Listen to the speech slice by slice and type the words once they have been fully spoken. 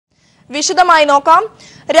വിശദമായി നോക്കാം.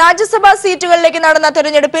 രാജ്യസഭാ സീറ്റുകളിലേക്ക് നടന്ന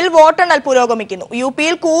തെരഞ്ഞെടുപ്പിൽ വോട്ടെണ്ണൽ പുരോഗമിക്കുന്നു.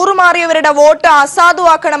 യുപിയിൽ കൂറുമാറിയവരുടെ വോട്ട്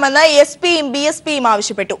അസാധുവാക്കണമെന്ന് എസ്പിയും ബിഎസ്പിയും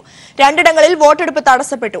ആവശ്യപ്പെട്ടു. രണ്ടിടങ്ങളിൽ വോട്ടെടുപ്പ്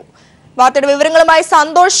തടസ്സപ്പെട്ടു. വാർത്തയുടെ വിവരങ്ങളുമായി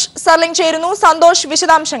സന്തോഷ് സർലിംഗ് ചേരുന്നു. സന്തോഷ്,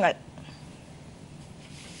 വിശദാംശങ്ങൾ.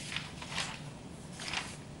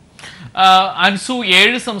 അൻസു,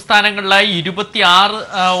 7 സംസ്ഥാനങ്ങളിലായി 26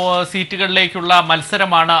 സീറ്റുകളിലേക്കുള്ള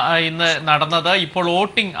മത്സരമാണ് ഇന്ന് നടന്നത്. ഇപ്പോൾ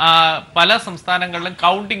വോട്ടിംഗ് പല സംസ്ഥാനങ്ങളിലും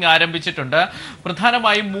കൗണ്ടിംഗ് ആരംഭിച്ചിട്ടുണ്ട്.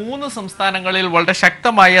 പ്രധാനമായും 3 സംസ്ഥാനങ്ങളിൽ വളരെ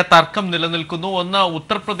ശക്തമായ തർക്കം നിലനിൽക്കുന്നു. ഒന്ന്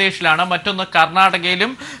ഉത്തർപ്രദേശിലാണ്, മറ്റൊന്ന്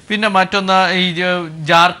കർണാടകയിലും, പിന്നെ മറ്റൊന്ന് ഈ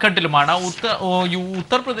ജാർഖണ്ഡിലുമാണ്.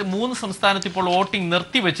 ഉത്തർപ്രദേശ് 3 സംസ്ഥാനത്ത് ഇപ്പോൾ വോട്ടിംഗ്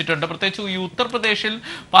നിർത്തിവെച്ചിട്ടുണ്ട്. പ്രത്യേകിച്ച് ഈ ഉത്തർപ്രദേശിൽ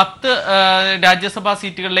 10 രാജ്യസഭാ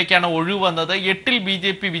സീറ്റുകളിലേക്കാണ് ഒഴിവ് വന്നത്. 8-ൽ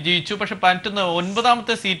BJP വിജയിച്ചു. പക്ഷെ മറ്റൊന്ന്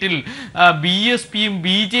 9ാമത്തെ സീറ്റിൽ BSPയും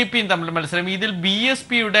BJPയും തമ്മിൽ മത്സരം. ഇതിൽ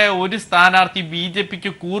BSPയുടെ ഒരു സ്ഥാനാർത്ഥി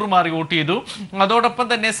BJPക്ക് കൂറുമാറി വോട്ട് ചെയ്തു. അതോടൊപ്പം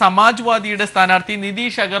തന്നെ സമാജ്വാദിയുടെ സ്ഥാനാർത്ഥി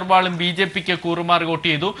നിതീഷ് അഗർവാളും BJPക്ക് കൂറുമാറി വോട്ട്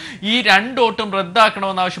ചെയ്തു. ഈ 2 വോട്ടും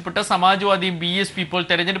റദ്ദാക്കണമെന്നാവശ്യപ്പെട്ട് സമാജ്വാദിയും BSP ഇപ്പോൾ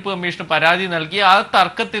തെരഞ്ഞെടുപ്പ് കമ്മീഷന് പരാതി നൽകി. ആ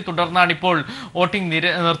തർക്കത്തെ തുടർന്നാണ് ഇപ്പോൾ വോട്ടിംഗ്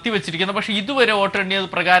നിർത്തിവെച്ചിരിക്കുന്നത്. പക്ഷേ ഇതുവരെ വോട്ടെണ്ണിയത്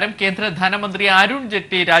പ്രകാരം കേന്ദ്ര ധനമന്ത്രി അരുൺ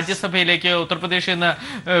ജെയ്റ്റ്ലി രാജ്യസഭയിലേക്ക് ഉത്തർപ്രദേശിൽ നിന്ന്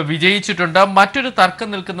വിജയിച്ചിട്ടുണ്ട്. മറ്റൊരു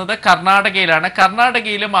തർക്കം നിൽക്കുന്നത് കർണാടകയിലാണ്.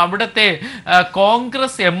 കർണാടകയിലും അവിടുത്തെ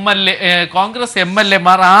കോൺഗ്രസ് MLA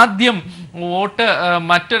മാർ ആദ്യം വോട്ട്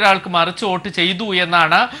മറ്റൊരാൾക്ക് മറിച്ച് വോട്ട് ചെയ്തു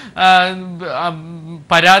എന്നാണ്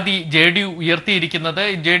പരാതി JDU ഉയർത്തിയിരിക്കുന്നത്.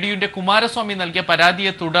 JDUവിന്റെ കുമാരസ്വാമി നൽകിയ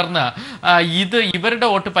പരാതിയെ തുടർന്ന് ഇവരുടെ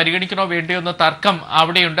വോട്ട് പരിഗണിക്കണോ വേണ്ടയോ എന്ന തർക്കം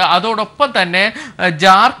അവിടെയുണ്ട്. അതോടൊപ്പം തന്നെ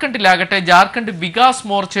ജാർഖണ്ഡിലാകട്ടെ, ജാർഖണ്ഡ് വികാസ്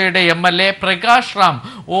മോർച്ചയുടെ MLA പ്രകാശ് റാം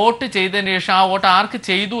വോട്ട് ചെയ്തതിന് ശേഷം ആ വോട്ട് ആർക്ക്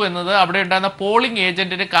ചെയ്തു എന്നത് അവിടെ ഉണ്ടായിരുന്ന പോളിംഗ്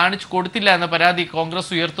ഏജന്റിന് കാണിച്ചു കൊടുത്തില്ല എന്ന പരാതി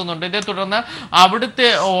കോൺഗ്രസ് ഉയർത്തുന്നുണ്ട്. ഇതേ തുടർന്ന് അവിടുത്തെ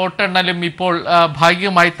വോട്ടെണ്ണലും ഇപ്പോൾ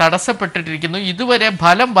ഭാഗികമായി തടസ്സപ്പെട്ടിരിക്കുന്നു. ഇതുവരെ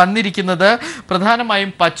ഫലം വന്നിരിക്കുന്നത്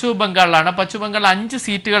പ്രധാനമായും പശ്ചിമ ബംഗാളിലാണ്. പശ്ചിമ ബംഗാൾ 5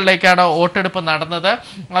 സീറ്റുകളിലേക്കാണ് വോട്ടെടുപ്പ് നടന്നത്.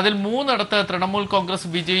 അതിൽ 3 തൃണമൂൽ കോൺഗ്രസ്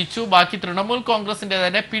വിജയിച്ചു. ബാക്കി തൃണമൂൽ കോൺഗ്രസിന്റെ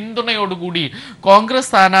തന്നെ പിന്തുണയോടുകൂടി കോൺഗ്രസ്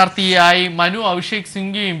സ്ഥാനാർത്ഥിയായി മനു അഭിഷേക്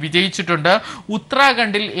സിംഗ്വിയും വിജയിച്ചിട്ടുണ്ട്.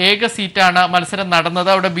 ഉത്തരാഖണ്ഡിൽ ഏക സീറ്റാണ് മത്സരം നടന്നത്.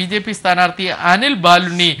 അവിടെ BJP സ്ഥാനാർത്ഥി അനിൽ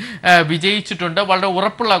ബാലുനി വിജയിച്ചിട്ടുണ്ട്. വളരെ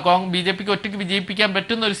ഉറപ്പുള്ള BJPക്ക് ഒറ്റയ്ക്ക് വിജയിപ്പിക്കാൻ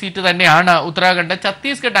പറ്റുന്ന ഒരു സീറ്റ് തന്നെയാണ് ഉത്തരാഖണ്ഡ്.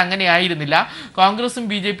 ഛത്തീസ്ഗഡ് അങ്ങനെ ആയിരുന്നില്ല. കോൺഗ്രസും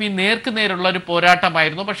BJPയും നേർക്കുനേരുള്ള ഒരു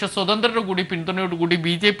പോരാട്ടമായിരുന്നു. പക്ഷെ സ്വതന്ത്രരുടെ കൂടി പിന്തുണയോടുകൂടി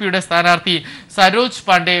BJPയുടെ സ്ഥാനാർത്ഥി സരോജ്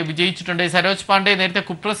പാണ്ഡെ വിജയിച്ചിട്ടുണ്ട്. സരോജ് പാണ്ഡെ നേരത്തെ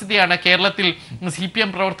കുപ്രസിദ്ധിയാണ്. കേരളത്തിൽ CPM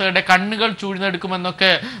പ്രവർത്തകരുടെ കണ്ണുകൾ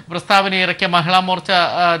ചൂഴ്ന്നെടുക്കുമെന്നൊക്കെ പ്രസ്താവന ഇറക്കിയ മഹിളാ മോർച്ച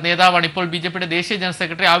നേതാവാണ്. ഇപ്പോൾ BJPയുടെ ദേശീയ ജനറൽ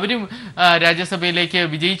സെക്രട്ടറി. അവരും രാജ്യസഭയിലേക്ക്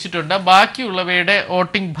വിജയിച്ചിട്ടുണ്ട്. ബാക്കിയുള്ളവയുടെ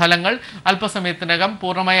വോട്ടിംഗ് ഫലങ്ങൾ അല്പസമയത്തിനകം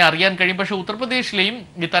പൂർണ്ണമായി അറിയാൻ കഴിയും. പക്ഷേ ഉത്തർപ്രദേശിലെയും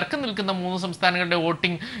ഈ തർക്കം നിൽക്കുന്ന 3 സംസ്ഥാനങ്ങളുടെ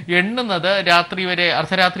വോട്ടിംഗ് എണ്ണുന്നത്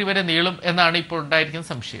അർദ്ധരാത്രി വരെ നീളും എന്നാണ് ഇപ്പോൾ ഉണ്ടായിരിക്കുന്ന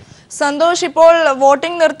സംശയം. സന്തോഷ്, ഇപ്പോൾ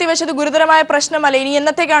വോട്ടിംഗ് നിർത്തിവെച്ചത് ഗുരുതരമായ പ്രശ്നമല്ല. ഇനി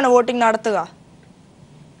എന്നത്തേക്കാണ് വോട്ടിംഗ് നടത്തുക?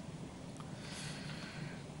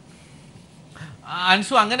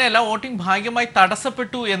 അൻസു, അങ്ങനെയല്ല, വോട്ടിംഗ് ഭാഗികമായി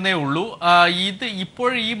തടസ്സപ്പെട്ടു എന്നേ ഉള്ളൂ. ഇപ്പോൾ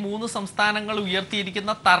ഈ 3 സംസ്ഥാനങ്ങൾ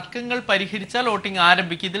ഉയർത്തിയിരിക്കുന്ന തർക്കങ്ങൾ പരിഹരിച്ചാൽ വോട്ടിംഗ്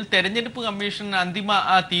ആരംഭിക്കും. ഇതിൽ തെരഞ്ഞെടുപ്പ് കമ്മീഷൻ അന്തിമ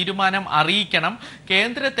തീരുമാനം അറിയിക്കണം.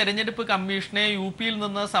 കേന്ദ്ര തെരഞ്ഞെടുപ്പ് കമ്മീഷനെ UPയിൽ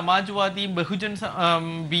നിന്ന് സമാജ്വാദിയും ബഹുജൻ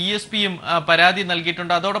BSPയും പരാതി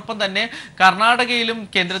നൽകിയിട്ടുണ്ട്. അതോടൊപ്പം തന്നെ കർണാടകയിലും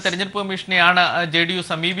കേന്ദ്ര തെരഞ്ഞെടുപ്പ് കമ്മീഷനെയാണ് JDU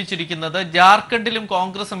സമീപിച്ചിരിക്കുന്നത്. ജാർഖണ്ഡിലും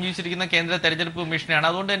കോൺഗ്രസ് സമീപിച്ചിരിക്കുന്ന കേന്ദ്ര തെരഞ്ഞെടുപ്പ് കമ്മീഷനെയാണ്.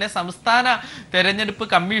 അതുകൊണ്ട് തന്നെ സംസ്ഥാന തെരഞ്ഞെടുപ്പ്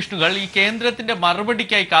കമ്മീഷനുകൾ ഈ കേന്ദ്രത്തിന്റെ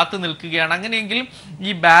മറുപടിക്കായി കാത്തു നിൽക്കുകയാണ്. അങ്ങനെയെങ്കിൽ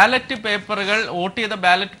ഈ ബാലറ്റ് പേപ്പറുകൾ, വോട്ട് ചെയ്ത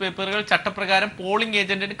ബാലറ്റ് പേപ്പറുകൾ ചട്ടപ്രകാരം പോളിംഗ്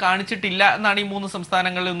ഏജന്റിന് കാണിച്ചിട്ടില്ല എന്നാണ് ഈ 3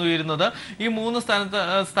 സംസ്ഥാനങ്ങളിൽ നിന്ന് ഉയരുന്നത്. ഈ 3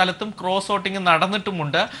 സ്ഥലത്തും ക്രോസ് വോട്ടിംഗ്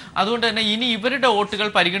നടന്നിട്ടുമുണ്ട്. അതുകൊണ്ട് തന്നെ ഇനി ഇവരുടെ വോട്ടുകൾ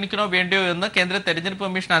പരിഗണിക്കണോ വേണ്ടയോ എന്ന് കേന്ദ്ര തെരഞ്ഞെടുപ്പ്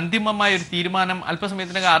കമ്മീഷൻ അന്തിമമായ ഒരു തീരുമാനം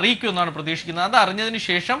അല്പസമയത്തിനകം അറിയിക്കുമെന്നാണ് പ്രതീക്ഷിക്കുന്നത്. അത് അറിഞ്ഞതിന്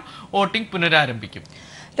ശേഷം വോട്ടിംഗ് പുനരാരംഭിക്കും.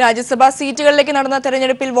 രാജ്യസഭാ സീറ്റുകളിലേക്ക് നടന്ന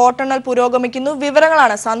തെരഞ്ഞെടുപ്പിൽ വോട്ടെണ്ണൽ പുരോഗമിക്കുന്നു.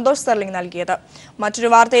 വിവരങ്ങളാണ് സന്തോഷ് സർലിംഗ് നൽകിയത്.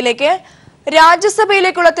 മറ്റൊരു വാർത്തയിലേക്ക്.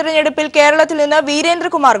 രാജ്യസഭയിലേക്കുള്ള തിരഞ്ഞെടുപ്പിൽ കേരളത്തിൽ നിന്ന്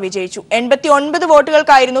വീരേന്ദ്രകുമാർ വിജയിച്ചു. 89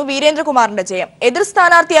 വോട്ടുകൾക്കായിരുന്നു വീരേന്ദ്രകുമാറിന്റെ ജയം. എതിർ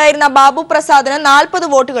സ്ഥാനാർത്ഥിയായിരുന്ന ബാബു പ്രസാദിന് 40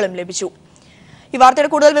 വോട്ടുകളും ലഭിച്ചു. ഈ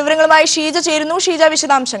വാർത്തയുടെ കൂടുതൽ വിവരങ്ങളുമായി ഷീജ ചേരുന്നു. ഷീജ,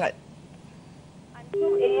 വിശദാംശങ്ങൾ.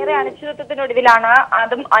 ഏറെ അനിശ്ചിതത്വത്തിനൊടുവിലാണ്,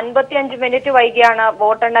 അതും 55 മിനിറ്റ് വൈകിയാണ്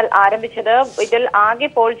വോട്ടെണ്ണൽ ആരംഭിച്ചത്. ഇതിൽ ആകെ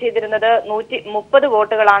പോൾ ചെയ്തിരുന്നത് 130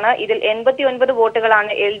 വോട്ടുകളാണ്. ഇതിൽ 89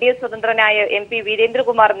 വോട്ടുകളാണ് LDF സ്വതന്ത്രനായ MP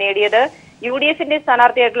വീരേന്ദ്രകുമാർ നേടിയത്. UDFന്റെ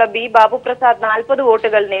സ്ഥാനാർത്ഥിയായിട്ടുള്ള ബാബു പ്രസാദ് 40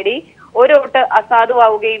 വോട്ടുകൾ നേടി. ഒരു വോട്ട്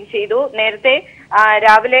അസാധുവാവുകയും ചെയ്തു. നേരത്തെ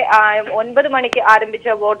രാവിലെ 9 മണിക്ക് ആരംഭിച്ച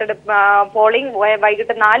പോളിംഗ്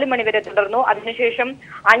വൈകിട്ട് 4 മണി വരെ തുടർന്നു. അതിനുശേഷം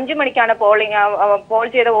 5 മണിക്കാണ് പോൾ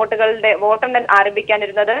ചെയ്ത വോട്ടെണ്ണൽ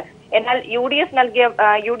ആരംഭിക്കാനിരുന്നത്. എന്നാൽ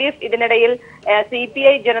UDF ഇതിനിടയിൽ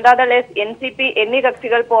CPI, ജനതാദൾ, NCP എന്നീ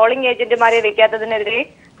കക്ഷികൾ പോളിംഗ് ഏജന്റുമാരെ വെക്കാത്തതിനെതിരെ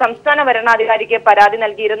സംസ്ഥാന വരണാധികാരിക്ക് പരാതി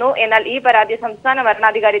നൽകിയിരുന്നു. എന്നാൽ ഈ പരാതി സംസ്ഥാന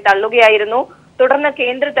വരണാധികാരി തള്ളുകയായിരുന്നു. തുടർന്ന്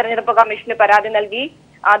കേന്ദ്ര തെരഞ്ഞെടുപ്പ് കമ്മീഷന് പരാതി നൽകി.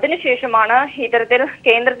 അതിനുശേഷമാണ് ഇത്തരത്തിൽ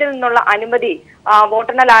കേന്ദ്രത്തിൽ നിന്നുള്ള അനുമതി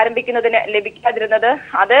വോട്ടെണ്ണൽ ആരംഭിക്കുന്നതിന് ലഭിക്കാതിരുന്നത്.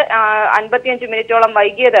 അത് 55 മിനിറ്റോളം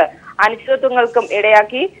വൈകിയത് അനിശ്ചിതത്വങ്ങൾക്കും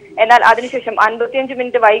ഇടയാക്കി. എന്നാൽ അതിനുശേഷം 55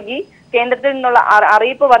 മിനിറ്റ് വൈകി കേന്ദ്രത്തിൽ നിന്നുള്ള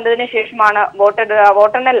അറിയിപ്പ് വന്നതിന് ശേഷമാണ്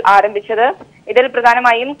വോട്ടെണ്ണൽ ആരംഭിച്ചത്. ഇതിൽ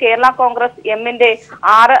പ്രധാനമായും കേരള കോൺഗ്രസ് എമ്മിന്റെ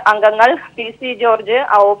 6 അംഗങ്ങൾ, PC ജോർജ്,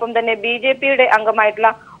 ഒപ്പം തന്നെ BJPയുടെ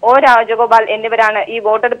അംഗമായിട്ടുള്ള O രാജഗോപാൽ എന്നിവരാണ് ഈ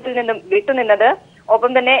വോട്ടെടുപ്പിൽ നിന്നും വിട്ടുനിന്നത്.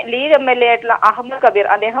 ഒപ്പം തന്നെ ലീഗ് MLA ആയിട്ടുള്ള അഹമ്മദ് കബീർ,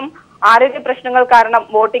 അദ്ദേഹം ആരോഗ്യ പ്രശ്നങ്ങൾ കാരണം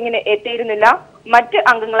വോട്ടിങ്ങിന് എത്തിയിരുന്നില്ല. മറ്റ്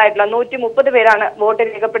അംഗങ്ങളായിട്ടുള്ള 130 പേരാണ് വോട്ട്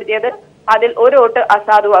രേഖപ്പെടുത്തിയത്. അതിൽ ഒരു വോട്ട്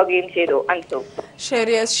അസാധുവാകുകയും ചെയ്തു. അൻസു,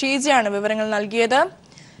 ശരി, ഷീജയാണ് വിവരങ്ങൾ നൽകിയത്.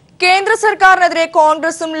 കേന്ദ്ര സർക്കാരിനെതിരെ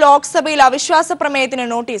കോൺഗ്രസും ലോക്സഭയിൽ അവിശ്വാസ പ്രമേയത്തിന്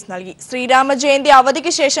നോട്ടീസ് നൽകി. ശ്രീരാമ ജയന്തി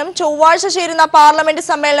അവധിക്ക് ശേഷം ചൊവ്വാഴ്ച ചേരുന്ന പാർലമെന്റ്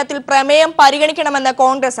സമ്മേളനത്തിൽ പ്രമേയം പരിഗണിക്കണമെന്ന്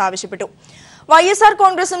കോൺഗ്രസ് ആവശ്യപ്പെട്ടു. YSR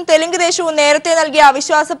കോൺഗ്രസും തെലുങ്ക് ദേശവും നേരത്തെ നൽകിയ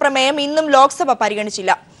അവിശ്വാസ പ്രമേയം ഇന്നും ലോക്സഭ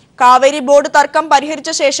പരിഗണിച്ചില്ല. കാവേരി ബോർഡ് തർക്കം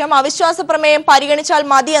പരിഹരിച്ച ശേഷം അവിശ്വാസ പ്രമേയം പരിഗണിച്ചാൽ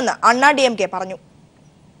മതിയെന്ന് അണ്ണാ DMK പറഞ്ഞു.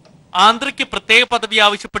 ആന്ധ്രയ്ക്ക് പ്രത്യേക പദവി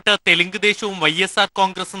ആവശ്യപ്പെട്ട് തെലുങ്ക് ദേശവും YSR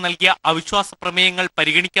കോൺഗ്രസും നൽകിയ അവിശ്വാസ പ്രമേയങ്ങൾ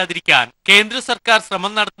പരിഗണിക്കാതിരിക്കാൻ കേന്ദ്ര സർക്കാർ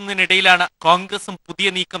ശ്രമം നടത്തുന്നതിനിടയിലാണ് കോൺഗ്രസും പുതിയ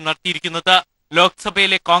നീക്കം നടത്തിയിരിക്കുന്നത്.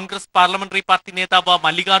 ലോക്സഭയിലെ കോൺഗ്രസ് പാർലമെന്ററി പാർട്ടി നേതാവ്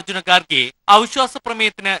മല്ലികാർജുന ഖാർഗെ അവിശ്വാസ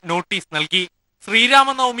പ്രമേയത്തിന് നോട്ടീസ് നൽകി.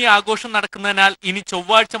 ശ്രീരാമനവമി ആഘോഷം നടക്കുന്നതിനാൽ ഇനി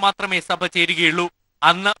ചൊവ്വാഴ്ച മാത്രമേ സഭ ചേരുകയുള്ളൂ.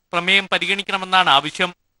 അന്ന് പ്രമേയം പരിഗണിക്കണമെന്നാണ് ആവശ്യം.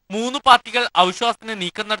 3 പാർട്ടികൾ അവിശ്വാസത്തിന്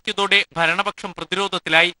നീക്കം നടത്തിയതോടെ ഭരണപക്ഷം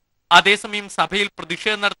പ്രതിരോധത്തിലായി. അതേസമയം സഭയിൽ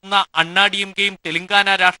പ്രതിഷേധം നടത്തുന്ന അണ്ണാ DMKയും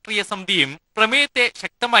തെലങ്കാന രാഷ്ട്രീയ സമിതിയും പ്രമേയത്തെ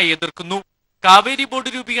ശക്തമായി എതിർക്കുന്നു. കാവേരി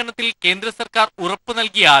ബോർഡ് രൂപീകരണത്തിൽ കേന്ദ്ര സർക്കാർ ഉറപ്പു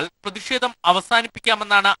നൽകിയാൽ പ്രതിഷേധം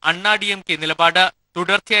അവസാനിപ്പിക്കാമെന്നാണ് അണ്ണാ DMK നിലപാട്.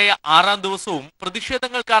 തുടർച്ചയായ 6ാം ദിവസവും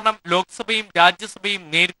പ്രതിഷേധങ്ങൾ കാരണം ലോക്സഭയും രാജ്യസഭയും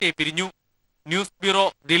നേരത്തെ പിരിഞ്ഞു. News bureau,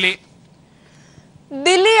 Delhi.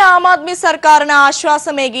 ദില്ലി ആം ആദ്മി സർക്കാരിന്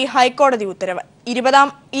ആശ്വാസമേകി ഹൈക്കോടതി ഉത്തരവ്.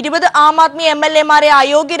 20 ആം ആദ്മി MLA-മാരെ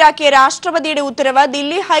അയോഗ്യരാക്കിയ രാഷ്ട്രപതിയുടെ ഉത്തരവ്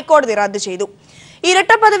ദില്ലി ഹൈക്കോടതി റദ്ദു ചെയ്തു.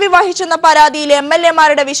 ഇരട്ട പദവി വഹിച്ചെന്ന പരാതിയിൽ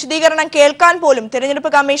MLA-മാരുടെ വിശദീകരണം കേൾക്കാൻ പോലും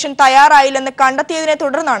തെരഞ്ഞെടുപ്പ് കമ്മീഷൻ തയ്യാറായില്ലെന്ന് കണ്ടെത്തിയതിനെ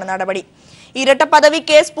തുടർന്നാണ് നടപടി. ഇരട്ട പദവി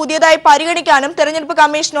കേസ് പുതിയതായി പരിഗണിക്കാനും തെരഞ്ഞെടുപ്പ്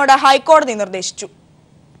കമ്മീഷനോട് ഹൈക്കോടതി നിർദ്ദേശിച്ചു.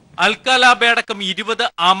 അൽക്കാലാബെ അടക്കം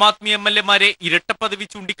 20 ആം ആദ്മി MLA-മാരെ ഇരട്ട പദവി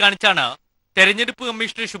ചൂണ്ടിക്കാണിച്ചാണ് തെരഞ്ഞെടുപ്പ്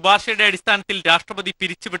കമ്മീഷന്റെ ശുപാർശയുടെ അടിസ്ഥാനത്തിൽ രാഷ്ട്രപതി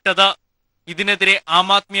പിരിച്ചുവിട്ടത്. ഇതിനെതിരെ ആം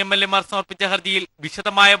ആദ്മി MLA-മാർ സമർപ്പിച്ച ഹർജിയിൽ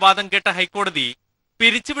വിശദമായ വാദം കേട്ട ഹൈക്കോടതി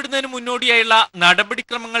പിരിച്ചുവിടുന്നതിന് മുന്നോടിയായുള്ള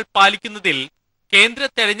നടപടിക്രമങ്ങൾ പാലിക്കുന്നതിൽ കേന്ദ്ര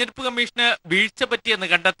തെരഞ്ഞെടുപ്പ് കമ്മീഷന് വീഴ്ച പറ്റിയെന്ന്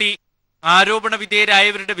കണ്ടെത്തി. ആരോപണ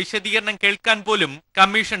വിധേയരായവരുടെ വിശദീകരണം കേൾക്കാൻ പോലും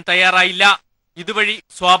കമ്മീഷൻ തയ്യാറായില്ല. ഇതുവഴി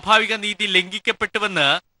സ്വാഭാവിക നീതി ലംഘിക്കപ്പെട്ടുവെന്ന്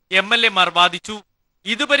MLA-മാർ വാദിച്ചു.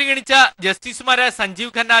 ഇത് പരിഗണിച്ച ജസ്റ്റിസുമാരായ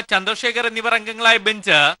സഞ്ജീവ് ഖന്ന, ചന്ദ്രശേഖർ എന്നിവർ അംഗങ്ങളായ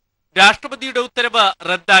ബെഞ്ച് രാഷ്ട്രപതിയുടെ ഉത്തരവ്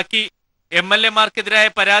റദ്ദാക്കി. MLA-മാർക്കെതിരായ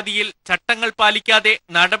പരാതിയിൽ ചട്ടങ്ങൾ പാലിക്കാതെ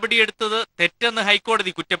നടപടിയെടുത്തത് തെറ്റെന്ന്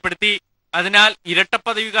ഹൈക്കോടതി കുറ്റപ്പെടുത്തി. അതിനാൽ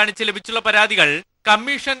ഇരട്ടപ്പദവി കാണിച്ച് ലഭിച്ചുള്ള പരാതികൾ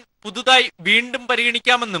കമ്മീഷൻ പുതുതായി വീണ്ടും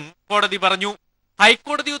പരിഗണിക്കാമെന്നും കോടതി പറഞ്ഞു.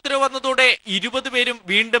 ഹൈക്കോടതി ഉത്തരവ് വന്നതോടെ 20 പേരും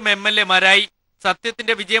വീണ്ടും MLA-മാരായി.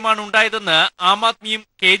 സത്യത്തിന്റെ വിജയമാണ് ഉണ്ടായതെന്ന് ആം ആദ്മിയും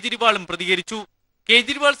കേജ്രിവാളും പ്രതികരിച്ചു.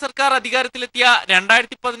 കേജ്രിവാൾ സർക്കാർ അധികാരത്തിലെത്തിയ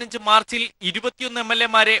 2015 മാർച്ചിൽ 21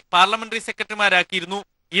 MLA-മാരെ പാർലമെന്ററി സെക്രട്ടറിമാരാക്കിയിരുന്നു.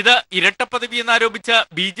 ഇത് ഇരട്ടപ്പദവി എന്നാരോപിച്ച്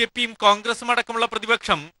BJPയും കോൺഗ്രസും അടക്കമുള്ള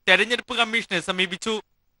പ്രതിപക്ഷം തെരഞ്ഞെടുപ്പ് കമ്മീഷനെ സമീപിച്ചു.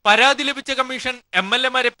 പരാതി ലഭിച്ച കമ്മീഷൻ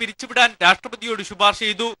MLA-മാരെ പിരിച്ചുവിടാൻ രാഷ്ട്രപതിയോട് ശുപാർശ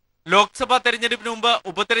ചെയ്തു. ലോക്സഭാ തെരഞ്ഞെടുപ്പിന് മുമ്പ്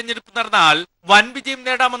ഉപതെരഞ്ഞെടുപ്പ് നടന്നാൽ വൻ വിജയം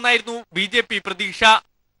നേടാമെന്നായിരുന്നു BJP പ്രതീക്ഷ.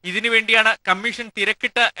 ഇതിനുവേണ്ടിയാണ് കമ്മീഷൻ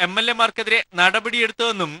തിരക്കിട്ട് MLA-മാർക്കെതിരെ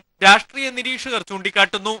നടപടിയെടുത്തതെന്നും രാഷ്ട്രീയ നിരീക്ഷകർ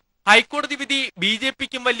ചൂണ്ടിക്കാട്ടുന്നു. ഹൈക്കോടതി വിധി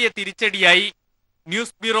BJPക്കും വലിയ തിരിച്ചടിയായി.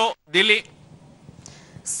 News bureau, Delhi.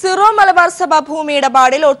 Syro Malabar സഭ ഭൂമി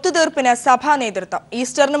ഇടപാടിൽ ഒത്തുതീർപ്പിന് സഭാ നേതൃത്വം.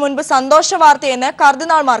 ഈസ്റ്ററിന് മുൻപ് സന്തോഷ വാർത്തയെന്ന്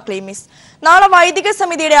കർദിനാൾമാർ ക്ലീമിസ്. നാളെ വൈദിക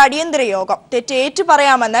സമിതിയുടെ അടിയന്തര യോഗം. തെറ്റ്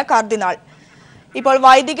ഏറ്റുപറയാമെന്ന് കർദിനാൾ. ഇപ്പോൾ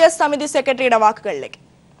വൈദിക സമിതി സെക്രട്ടറിയുടെ വാക്കുകളിലേക്ക്.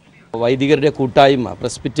 വൈദികരുടെ കൂട്ടായ്മ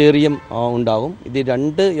പ്രസ്ബിറ്റേറിയം ഉണ്ടാകും. ഇത്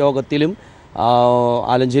 2 യോഗത്തിലും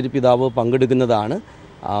ആലഞ്ചേരി പിതാവ് പങ്കെടുക്കുന്നതാണ്.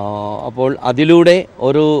 അപ്പോൾ അതിലൂടെ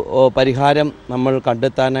ഒരു പരിഹാരം നമ്മൾ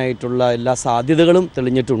കണ്ടെത്താനായിട്ടുള്ള എല്ലാ സാധ്യതകളും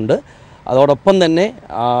തെളിഞ്ഞിട്ടുണ്ട്. അതോടൊപ്പം തന്നെ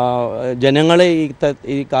ജനങ്ങളെ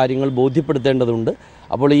ഈ കാര്യങ്ങൾ ബോധ്യപ്പെടുത്തേണ്ടതുണ്ട്.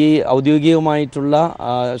 അപ്പോൾ ഈ ഔദ്യോഗികമായിട്ടുള്ള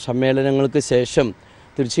സമ്മേളനങ്ങൾക്ക് ശേഷം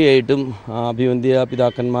തീർച്ചയായിട്ടും അഭിവന്ധ്യ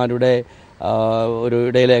പിതാക്കന്മാരുടെ ഒരു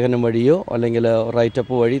ഇടയലേഖനം വഴിയോ അല്ലെങ്കിൽ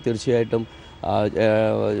റൈറ്റപ്പ് വഴി തീർച്ചയായിട്ടും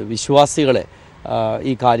വിശ്വാസികളെ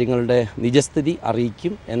ഈ കാര്യങ്ങളുടെ നിജസ്ഥിതി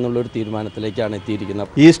അറിയിക്കും എന്നുള്ളൊരു തീരുമാനത്തിലേക്കാണ്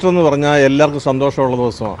എത്തിയിരിക്കുന്നത്. ഈസ്റ്റർ എന്ന് പറഞ്ഞാൽ എല്ലാവർക്കും സന്തോഷമുള്ള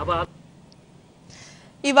ദിവസമാണ്.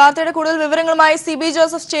 ഈ വാർത്തയുടെ കൂടുതൽ വിവരങ്ങളുമായി സിബി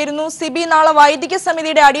ജോസഫ് ചേരുന്നു. സിബി, നാളെ വൈദിക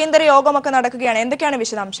സമിതിയുടെ അടിയന്തര യോഗമൊക്കെ നടക്കുകയാണ്. എന്തൊക്കെയാണ്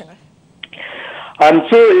വിശദാംശങ്ങൾ?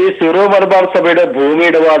 അൻസു, ഈ സിറോ മലബാർ സഭയുടെ ഭൂമി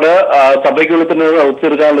ഇടപാട് സഭയ്ക്കുള്ളിൽ തന്നെ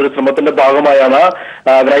ഒത്തുതീർക്കാനുള്ള ഒരു ശ്രമത്തിന്റെ ഭാഗമായാണ്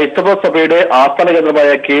ക്രൈസ്തവ സഭയുടെ ആസ്ഥാന കേന്ദ്രമായ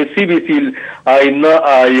KCBCയിൽ ഇന്ന്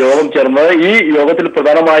യോഗം ചേർന്നത്. ഈ യോഗത്തിൽ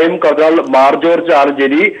പ്രധാനമായും കർദിനാൾ മാർ ജോർജ്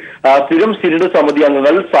ആലഞ്ചേരി, സ്ഥിരം സിനഡ് സമിതി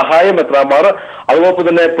അംഗങ്ങൾ, സഹായ മെത്രാമാർ, അതോടൊപ്പം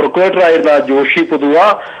തന്നെ പ്രൊക്യുറേറ്ററായിരുന്ന ജോഷി പൊതുവ,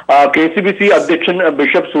 KCBC അധ്യക്ഷൻ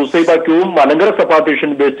ബിഷപ്പ് സൂസൈബാക്യുവും, മലങ്കര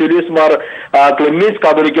സഭാധ്യക്ഷൻ ബെസേലിയസ് മാർ ക്ലെമ്മീസ്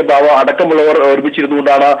കാതോലിക്ക ബാവ അടക്കമുള്ളവർ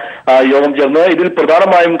ഒരുമിച്ചിരുന്നുകൊണ്ടാണ് യോഗം ചേർന്നത്. ഇതിൽ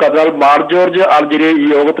പ്രധാനമായും കർദിനാൾ മാർ ജോർജ് ആലഞ്ചേരിയെ ഈ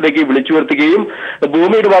യോഗത്തിലേക്ക് വിളിച്ചു വരുത്തുകയും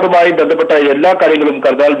ഭൂമി ഇടപാടുമായി ബന്ധപ്പെട്ട എല്ലാ കാര്യങ്ങളും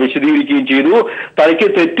കർദിനാൾ വിശദീകരിക്കുകയും ചെയ്തു. തനിക്ക്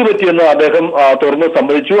തെറ്റുപറ്റിയെന്ന് അദ്ദേഹം തുറന്ന്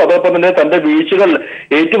സമ്മതിച്ചു. അതോടൊപ്പം തന്നെ തന്റെ വീഴ്ചകൾ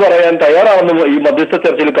ഏറ്റുപറയാൻ തയ്യാറാണെന്നും ഈ മധ്യസ്ഥ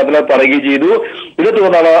ചർച്ചയിൽ കർദിനാൾ പറയുകയും ചെയ്തു. ഇതേ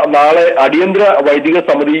തുടർന്നാണ് നാളെ അടിയന്തര വൈദിക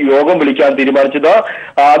സമിതി യോഗം വിളിക്കാൻ തീരുമാനിച്ചത്.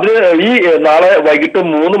 അതിന് ഈ നാളെ വൈകിട്ട്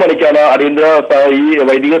 3 മണിക്കാണ് അടിയന്തര ഈ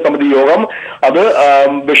വൈദിക സമിതി യോഗം. അത്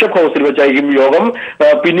ബിഷപ്പ് ഹൗസിൽ വെച്ചായിരിക്കും യോഗം.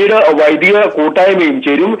 പിന്നീട് വൈദിക കൂട്ടായ്മയും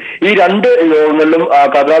ചേരും. ഈ 2 യോഗങ്ങളിലും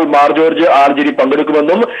കർദിനാൾ മാർ ജോർജ് ആലഞ്ചേരി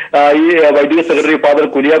പങ്കെടുക്കുമെന്നും ഈ വൈദിക സെക്രട്ടറി ഫാദർ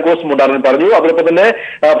കുര്യാക്കോസ് മുണ്ടാറൻ പറഞ്ഞു. അതോടൊപ്പം തന്നെ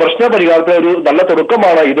പ്രശ്ന പരിഹാരത്തിന് ഒരു നല്ല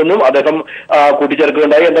തുടക്കമാണ് ഇതെന്നും അദ്ദേഹം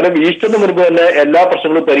കൂട്ടിച്ചേർക്കുകയുണ്ടായി. എന്തായാലും ഈസ്റ്ററിന് മുൻപ് തന്നെ എല്ലാ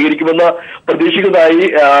പ്രശ്നങ്ങളും പരിഹരിക്കുമെന്ന് പ്രതീക്ഷിക്കുന്നതായി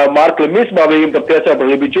മാർ ക്ലെമ്മീസ് ബാവയും പ്രത്യാശ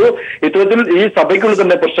പ്രകടിപ്പിച്ചു. ഇത്തരത്തിൽ ഈ സഭയ്ക്കുള്ളിൽ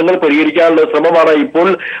തന്നെ പ്രശ്നങ്ങൾ പരിഹരിക്കാനുള്ള ശ്രമമാണ് ഇപ്പോൾ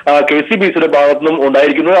KCBCയുടെ ഭാഗത്തുനിന്നും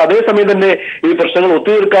ഉണ്ടായിരിക്കുന്നത്. അതേസമയം തന്നെ ഈ പ്രശ്നങ്ങൾ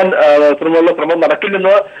ഒത്തുതീർക്കാൻ ശ്രമം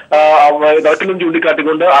നടക്കില്ലെന്ന്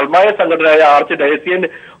ചൂണ്ടിക്കാട്ടിക്കൊണ്ട് അൽമായ സംഘടനയായ ആർച്ച് ഡയസിയൻ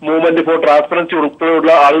മൂവ്മെന്റ് ഫോർ ട്രാൻസ്പെറൻസി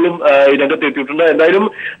ഉൾപ്പെടെയുള്ള ആളുകളും രംഗത്തെത്തിയിട്ടുണ്ട്. എന്തായാലും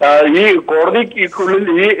ഈ കോടതിക്കുള്ളിൽ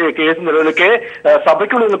ഈ കേസ് നിലനിൽക്കെ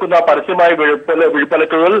സഭയ്ക്കുള്ളിൽ നിൽക്കുന്ന പരസ്യമായ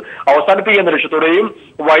വിഴുപ്പലക്കുകൾ അവസാനിപ്പിക്കുന്ന ലക്ഷ്യത്തോടെയും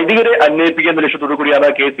വൈദികരെ അന്വയിപ്പിക്കുന്ന ലക്ഷ്യത്തോടു കൂടിയാണ്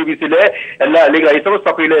KCBCയിലെ അല്ലെങ്കിൽ ക്രൈസ്തവ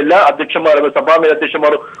സഭയിലെ എല്ലാ അധ്യക്ഷന്മാരും സഭാ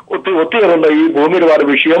മേലധ്യക്ഷന്മാർ ഒത്തുചേർന്ന ഈ ഭൂമി ഇടപാട്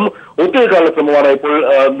വിഷയം ഒത്തുതീർക്കാനുള്ള ശ്രമമാണ് ഇപ്പോൾ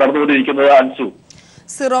നടന്നുകൊണ്ടിരിക്കുന്നത്. അൻസു,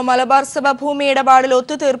 സിറോ മലബാർ സഭ ഭൂമി ഇടപാടിൽ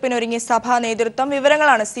ഒത്തുതീർപ്പിനൊരുങ്ങി സഭാ നേതൃത്വം.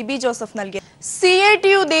 വിവരങ്ങളാണ് സിബി ജോസഫ് നൽകിയത്.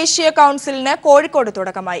 CITU ദേശീയ കൌൺസിലിന് കോഴിക്കോട്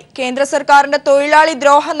തുടക്കമായി. കേന്ദ്ര സർക്കാരിന്റെ തൊഴിലാളി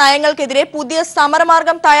ദ്രോഹ നയങ്ങൾക്കെതിരെ പുതിയ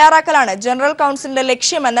സമരമാർഗം തയ്യാറാക്കലാണ് ജനറൽ കൌൺസിലിന്റെ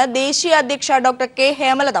ലക്ഷ്യമെന്ന് ദേശീയ അധ്യക്ഷ ഡോക്ടർ K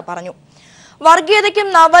ഹേമലത പറഞ്ഞു. വർഗീയതയ്ക്കും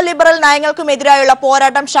നവലിബറൽ നയങ്ങൾക്കുമെതിരായുള്ള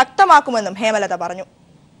പോരാട്ടം ശക്തമാക്കുമെന്നും ഹേമലത പറഞ്ഞു.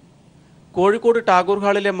 കോഴിക്കോട് ടാഗോർ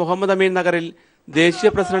ഹാളിലെ മുഹമ്മദ് അമീൻ നഗറിൽ ദേശീയ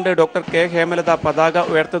പ്രസിഡന്റ് ഡോക്ടർ K ഹേമലത പതാക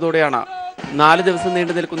ഉയർത്തതോടെയാണ് 4 ദിവസം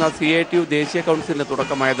നീണ്ടു നിൽക്കുന്ന CITU ദേശീയ കൌൺസിലിന്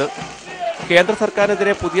തുടക്കമായത്. കേന്ദ്ര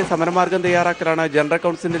സർക്കാരിനെതിരെ പുതിയ സമരമാർഗം തയ്യാറാക്കലാണ് ജനറൽ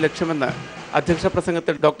കൌൺസിലിന്റെ ലക്ഷ്യമെന്ന് അധ്യക്ഷ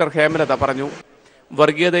പ്രസംഗത്തിൽ ഡോക്ടർ ഹേമലത പറഞ്ഞു.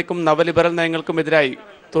 വർഗീയതയ്ക്കും നവലിബറൽ നയങ്ങൾക്കുമെതിരായി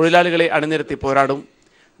തൊഴിലാളികളെ അണിനിരത്തി പോരാടും.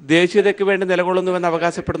 ദേശീയതയ്ക്ക് വേണ്ടി നിലകൊള്ളുന്നുവെന്ന്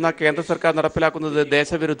അവകാശപ്പെടുന്ന കേന്ദ്ര സർക്കാർ നടപ്പിലാക്കുന്നത്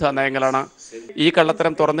ദേശവിരുദ്ധ നയങ്ങളാണ്. ഈ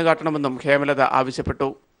കള്ളത്തരം തുറന്നുകാട്ടണമെന്നും ഹേമലത ആവശ്യപ്പെട്ടു.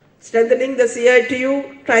 Strengthening the CITU,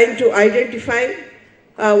 trying to identify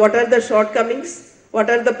what are the shortcomings, what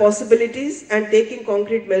are the possibilities, and taking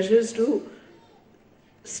concrete measures to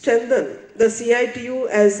strengthen the CITU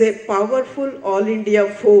as a powerful all-India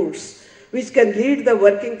force which can lead the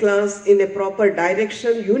working class in a proper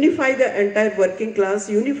direction, unify the entire working class,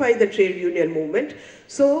 unify the trade union movement.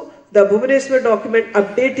 So the Bhubaneswar document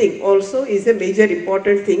updating also is a major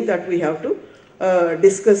important thing that we have to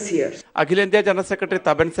discuss here. അഖിലേന്ത്യാ general secretary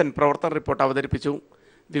Tapan Sen പ്രവർത്തന report അവതരിപ്പിച്ചു.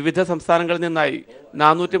 വിവിധ സംസ്ഥാനങ്ങളിൽ നിന്നായി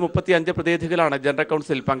 435 പ്രതിനിധികളാണ് general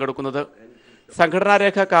കൌൺസിലിൽ പങ്കെടുക്കുന്നത്.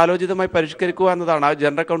 സംഘടനാരേഖ കാലോചിതമായി പരിഷ്കരിക്കുക എന്നതാണ്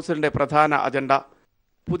general കൌൺസിലിന്റെ പ്രധാന അജണ്ട.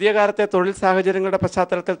 പുതിയ കാലത്തെ തൊഴിൽ സാഹചര്യങ്ങളുടെ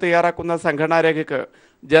പശ്ചാത്തലത്തിൽ തയ്യാറാക്കുന്ന സംഘടനാരേഖയ്ക്ക്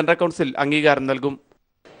ജനറൽ കൌൺസിൽ അംഗീകാരം നൽകും.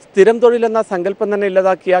 സ്ഥിരം തൊഴിലെന്ന സങ്കല്പം തന്നെ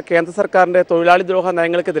ഇല്ലാതാക്കിയ കേന്ദ്ര സർക്കാരിന്റെ തൊഴിലാളി ദ്രോഹ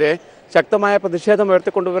നയങ്ങൾക്കെതിരെ ശക്തമായ പ്രതിഷേധം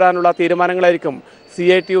ഉയർത്തിക്കൊണ്ടുവരാനുള്ള തീരുമാനങ്ങളായിരിക്കും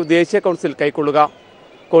CITU ദേശീയ കൌൺസിൽ കൈക്കൊള്ളുക.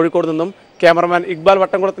 കോഴിക്കോട് നിന്നും ക്യാമറമാൻ ഇക്ബാൽ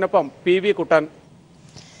വട്ടംകുളത്തിനൊപ്പം PV കുട്ടൻ.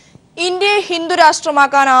 ഇന്ത്യയെ ഹിന്ദു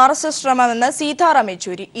രാഷ്ട്രമാക്കാൻ RSS ശ്രമമെന്ന് സീതാറാം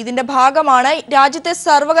യെച്ചൂരി. ഇതിന്റെ ഭാഗമാണ് രാജ്യത്തെ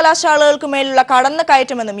സർവകലാശാലകൾക്കുമേലുള്ള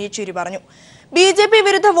കടന്നുകയറ്റമെന്നും യെച്ചൂരി പറഞ്ഞു. BJP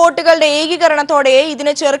വിരുദ്ധ വോട്ടുകളുടെ ഏകീകരണത്തോടെ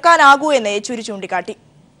ഇതിനെ ചെറുക്കാനാകൂ എന്ന് യെച്ചൂരി ചൂണ്ടിക്കാട്ടി.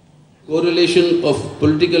 Correlation of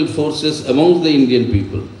political forces among the Indian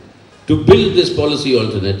people to build this policy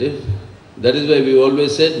alternative. That is why we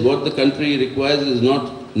always said what the country requires is not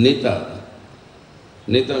neta.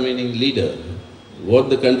 Neta meaning leader. What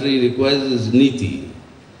the country requires is niti.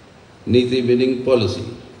 Niti meaning policy.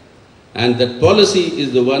 And that policy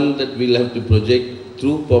is the one that we'll have to project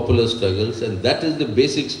through popular struggles, and that is the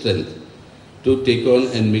basic strength to take on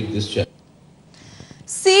and make this challenge.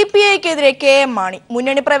 CPIക്കെതിരെ KM Mani.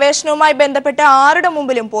 മുന്നണി പ്രവേശനവുമായി ബന്ധപ്പെട്ട് ആരുടെ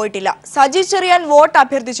മുമ്പിലും പോയിട്ടില്ല. Saji Cherian vote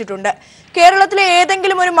അഭ്യർത്ഥിച്ചിട്ടുണ്ട്. കേരളത്തിലെ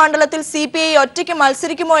ഏതെങ്കിലും ഒരു മണ്ഡലത്തിൽ CPI ഒറ്റയ്ക്ക്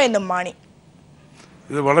മത്സരിക്കുമോ എന്നും മാണി.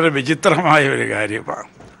 ഇത് വളരെ വിചിത്രമായ ഒരു കാര്യമാണ്.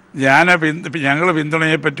 ഞങ്ങൾ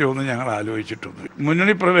പിന്തുണയെപ്പറ്റി ഒന്നും ഞങ്ങൾ ആലോചിച്ചിട്ടുണ്ട്.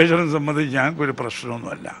 മുന്നണി പ്രവേശനം സംബന്ധിച്ച് ഞങ്ങൾക്കൊരു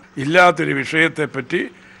പ്രശ്നമൊന്നുമല്ല. ഇല്ലാത്തൊരു വിഷയത്തെപ്പറ്റി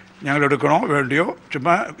ഞങ്ങൾ എടുക്കണോ വേണ്ടിയോ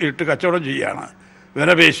ചുമ്മാ ഇട്ട് കച്ചവടം ചെയ്യുകയാണ്,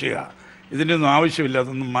 വിലപേശുക. ഇതിൻ്റെയൊന്നും ആവശ്യമില്ല.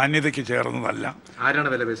 അതൊന്നും മാന്യതയ്ക്ക് ചേർന്നതല്ല. ആരാണ്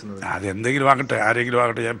വില പേശുന്നത്? അതെന്തെങ്കിലും ആകട്ടെ, ആരെങ്കിലും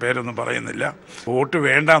ആകട്ടെ, ഞാൻ പേരൊന്നും പറയുന്നില്ല. വോട്ട്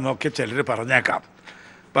വേണ്ടെന്നൊക്കെ ചിലർ പറഞ്ഞേക്കാം.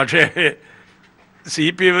 പക്ഷേ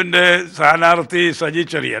CPMൻ്റെ സ്ഥാനാർത്ഥി സജി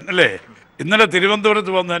ചെറിയാൻ അല്ലേ, ഇന്നലെ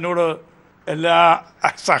തിരുവനന്തപുരത്ത് വന്ന് എന്നോട് എല്ലാ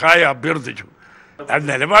സഹായം അഭ്യർത്ഥിച്ചു.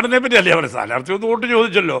 നിലപാടിനെ പറ്റിയല്ലേ അവർ സ്ഥാനാർത്ഥി ഒന്ന് വോട്ട്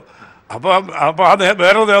ചോദിച്ചല്ലോ. അപ്പോൾ ആ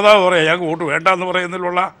വേറെ നേതാവ് പറയാം ഞങ്ങൾക്ക് വോട്ട് വേണ്ടെന്ന്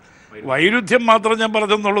പറയുന്നതിലുള്ള വൈരുദ്ധ്യം മാത്രം ഞാൻ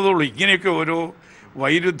പറഞ്ഞെന്നുള്ളതുള്ളൂ. ഇങ്ങനെയൊക്കെ ഓരോ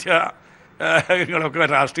വൈരുദ്ധ്യങ്ങളൊക്കെ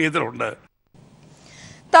രാഷ്ട്രീയത്തിലുണ്ട്.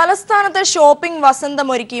 തലസ്ഥാനത്ത് ഷോപ്പിംഗ്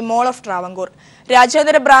വസന്തമൊരുക്കി മോൾ ഓഫ് ട്രാവൻകൂർ.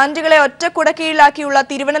 രാജ്യാന്തര ബ്രാൻഡുകളെ ഒറ്റ കുടക്കീഴിലാക്കിയുള്ള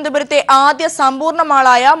തിരുവനന്തപുരത്തെ ആദ്യ സമ്പൂർണ്ണ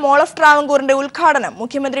മാളായ മോൾ ഓഫ് ട്രാവൻകൂറിന്റെ ഉദ്ഘാടനം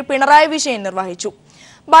മുഖ്യമന്ത്രി പിണറായി വിജയൻ നിർവഹിച്ചു.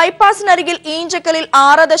 ബൈപ്പാസിനരികിൽ ഈഞ്ചക്കലിൽ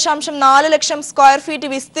 6.4 ലക്ഷം square feet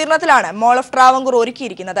വിസ്തീർണത്തിലാണ് mall of Travancore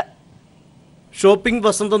ഒരുക്കിയിരിക്കുന്നത്. ഷോപ്പിംഗ്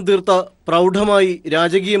വസന്തം തീർത്ത പ്രൗഢമായി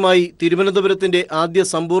രാജകീയമായി തിരുവനന്തപുരത്തിന്റെ ആദ്യ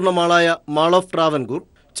സമ്പൂർണ്ണ മാളായ mall of Travancore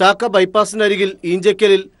Chakka ബൈപ്പാസിനരികിൽ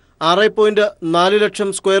ഈഞ്ചക്കലിൽ 6.4 lakh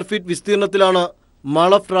square feet വിസ്തീർണത്തിലാണ്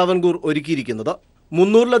mall of Travancore ഒരുക്കിയിരിക്കുന്നത്.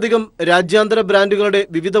 300-ലധികം രാജ്യാന്തര ബ്രാൻഡുകളുടെ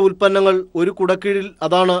വിവിധ ഉൽപ്പന്നങ്ങൾ ഒരു കുടക്കീഴിൽ,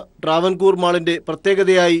 അതാണ് ട്രാവൻകൂർ മാളിന്റെ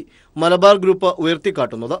പ്രത്യേകതയായി മലബാർ ഗ്രൂപ്പ്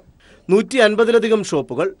ഉയർത്തിക്കാട്ടുന്നത്. 150-ലധികം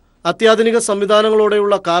ഷോപ്പുകൾ, അത്യാധുനിക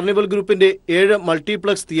സംവിധാനങ്ങളോടെയുള്ള കാർണിവൽ ഗ്രൂപ്പിന്റെ 7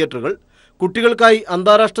 മൾട്ടിപ്ലക്സ് തിയേറ്ററുകൾ, കുട്ടികൾക്കായി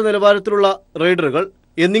അന്താരാഷ്ട്ര നിലവാരത്തിലുള്ള റൈഡറുകൾ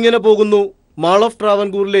എന്നിങ്ങനെ പോകുന്നു മാൾ ഓഫ്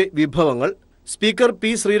ട്രാവൻകൂറിലെ വിഭവങ്ങൾ. സ്പീക്കർ പി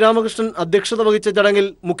ശ്രീരാമകൃഷ്ണൻ അധ്യക്ഷത വഹിച്ച ചടങ്ങിൽ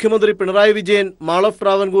മുഖ്യമന്ത്രി പിണറായി വിജയൻ മാൾ ഓഫ്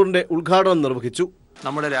ട്രാവൻകൂറിന്റെ ഉദ്ഘാടനം നിർവഹിച്ചു.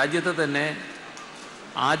 നമ്മുടെ രാജ്യത്തെ തന്നെ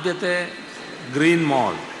ആദ്യത്തെ ഗ്രീൻ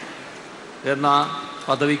മാൾ എന്ന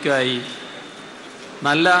പദവിക്കായി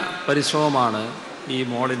നല്ല പരിശ്രമമാണ് ഈ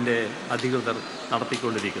മാളിൻ്റെ അധികൃതർ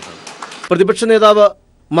നടത്തിക്കൊണ്ടിരിക്കുന്നത്. പ്രതിപക്ഷ നേതാവ്,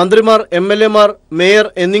 മന്ത്രിമാർ, MLA മാർ, മേയർ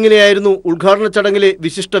എന്നിങ്ങനെയായിരുന്നു ഉദ്ഘാടന ചടങ്ങിലെ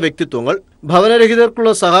വിശിഷ്ട വ്യക്തിത്വങ്ങൾ.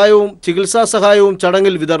 ഭവനരഹിതർക്കുള്ള സഹായവും ചികിത്സാ സഹായവും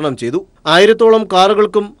ചടങ്ങിൽ വിതരണം ചെയ്തു. 1000-ഓളം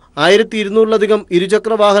കാറുകൾക്കും 1200-ലധികം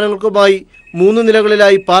ഇരുചക്ര വാഹനങ്ങൾക്കുമായി 3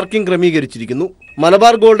 നിലകളിലായി പാർക്കിംഗ് ക്രമീകരിച്ചിരിക്കുന്നു.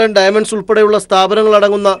 മലബാർ ഗോൾഡ് ആൻഡ് ഡയമണ്ട്സ് ഉൾപ്പെടെയുള്ള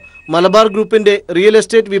സ്ഥാപനങ്ങളടങ്ങുന്ന മലബാർ ഗ്രൂപ്പിന്റെ റിയൽ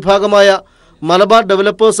എസ്റ്റേറ്റ് വിഭാഗമായ മലബാർ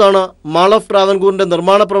ഡെവലപ്പേഴ്സാണ് മാൾ ഓഫ് ട്രാവൻകൂറിന്റെ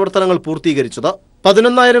നിർമ്മാണ പ്രവർത്തനങ്ങൾ പൂർത്തീകരിച്ചത്.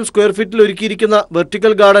 11,000 സ്ക്വയർ ഫീറ്റിൽ ഒരുക്കിയിരിക്കുന്ന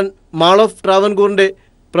വെർട്ടിക്കൽ ഗാർഡൻ മാൾ ഓഫ് ട്രാവൻകൂറിന്റെ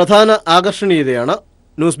പ്രധാന ആകർഷണീയതയാണ്.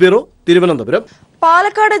 News bureau, Thiruvananthapuram.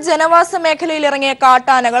 പാലക്കാട് ജനവാസ മേഖലയിൽ ഇറങ്ങിയ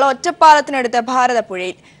കാട്ടാനകൾ ഒറ്റപ്പാലത്തിനടുത്ത്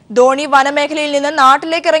ഭാരതപ്പുഴയിൽ. ധോണി വനമേഖലയിൽ നിന്ന്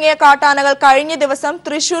നാട്ടിലേക്ക് ഇറങ്ങിയ കാട്ടാനകൾ കഴിഞ്ഞ ദിവസം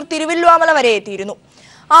തൃശൂർ തിരുവല്ലുവാമല വരെ എത്തിയിരുന്നു.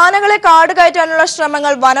 ആനകളെ കാട് കയറ്റാനുള്ള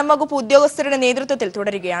ശ്രമങ്ങൾ വനം വകുപ്പ് ഉദ്യോഗസ്ഥരുടെ നേതൃത്വത്തിൽ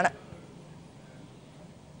തുടരുകയാണ്.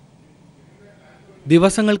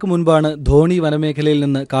 ദിവസങ്ങൾക്ക് മുൻപാണ് ധോണി വനമേഖലയിൽ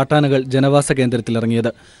നിന്ന് കാട്ടാനകൾ ജനവാസ കേന്ദ്രത്തിലിറങ്ങിയത്.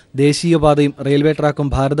 ദേശീയപാതയും റെയിൽവേ ട്രാക്കും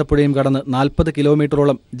ഭാരതപ്പുഴയും കടന്ന് 40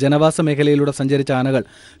 കിലോമീറ്ററോളം ജനവാസ മേഖലയിലൂടെ സഞ്ചരിച്ച ആനകൾ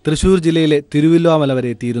തൃശൂർ ജില്ലയിലെ തിരുവല്ലുവാമല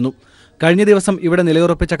വരെ എത്തിയിരുന്നു. കഴിഞ്ഞ ദിവസം ഇവിടെ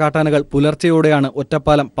നിലയുറപ്പിച്ച കാട്ടാനകൾ പുലർച്ചെയോടെയാണ്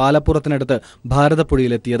ഒറ്റപ്പാലം പാലപ്പുറത്തിനടുത്ത്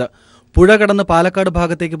ഭാരതപ്പുഴയിലെത്തിയത്. പുഴ കടന്ന് പാലക്കാട്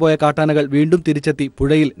ഭാഗത്തേക്ക് പോയ കാട്ടാനകൾ വീണ്ടും തിരിച്ചെത്തി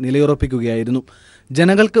പുഴയിൽ നിലയുറപ്പിക്കുകയായിരുന്നു.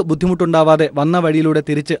 ജനങ്ങൾക്ക് ബുദ്ധിമുട്ടുണ്ടാവാതെ വന്ന വഴിയിലൂടെ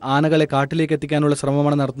തിരിച്ച് ആനകളെ കാട്ടിലേക്ക് എത്തിക്കാനുള്ള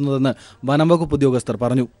ശ്രമമാണ് നടത്തുന്നതെന്ന് വനംവകുപ്പ് ഉദ്യോഗസ്ഥർ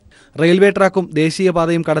പറഞ്ഞു. റെയിൽവേ ട്രാക്കും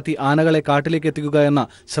ദേശീയപാതയും കടത്തി ആനകളെ കാട്ടിലേക്ക് എത്തിക്കുക എന്ന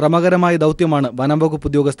ശ്രമകരമായ ദൗത്യമാണ് വനംവകുപ്പ്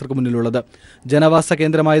ഉദ്യോഗസ്ഥർക്ക് മുന്നിലുള്ളത്. ജനവാസ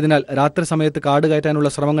കേന്ദ്രമായതിനാൽ രാത്രി സമയത്ത് കാട് കയറ്റാനുള്ള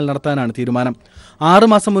ശ്രമങ്ങൾ നടത്താനാണ് തീരുമാനം.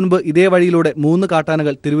 6 മാസം മുൻപ് ഇതേ വഴിയിലൂടെ 3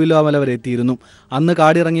 കാട്ടാനകൾ തിരുവല്ലുവാമല വരെ എത്തിയിരുന്നു. അന്ന്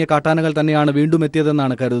കാടിറങ്ങിയ കാട്ടാനകൾ തന്നെയാണ് വീണ്ടും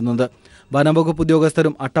എത്തിയതെന്നാണ് കരുതുന്നത്. വനംവകുപ്പ്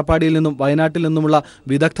ഉദ്യോഗസ്ഥരും അട്ടപ്പാടിയിൽ നിന്നും വയനാട്ടിൽ നിന്നുമുള്ള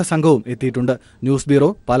വിദഗ്ധ സംഘവും എത്തിയിട്ടുണ്ട്. News bureau,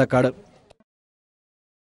 Palakkad.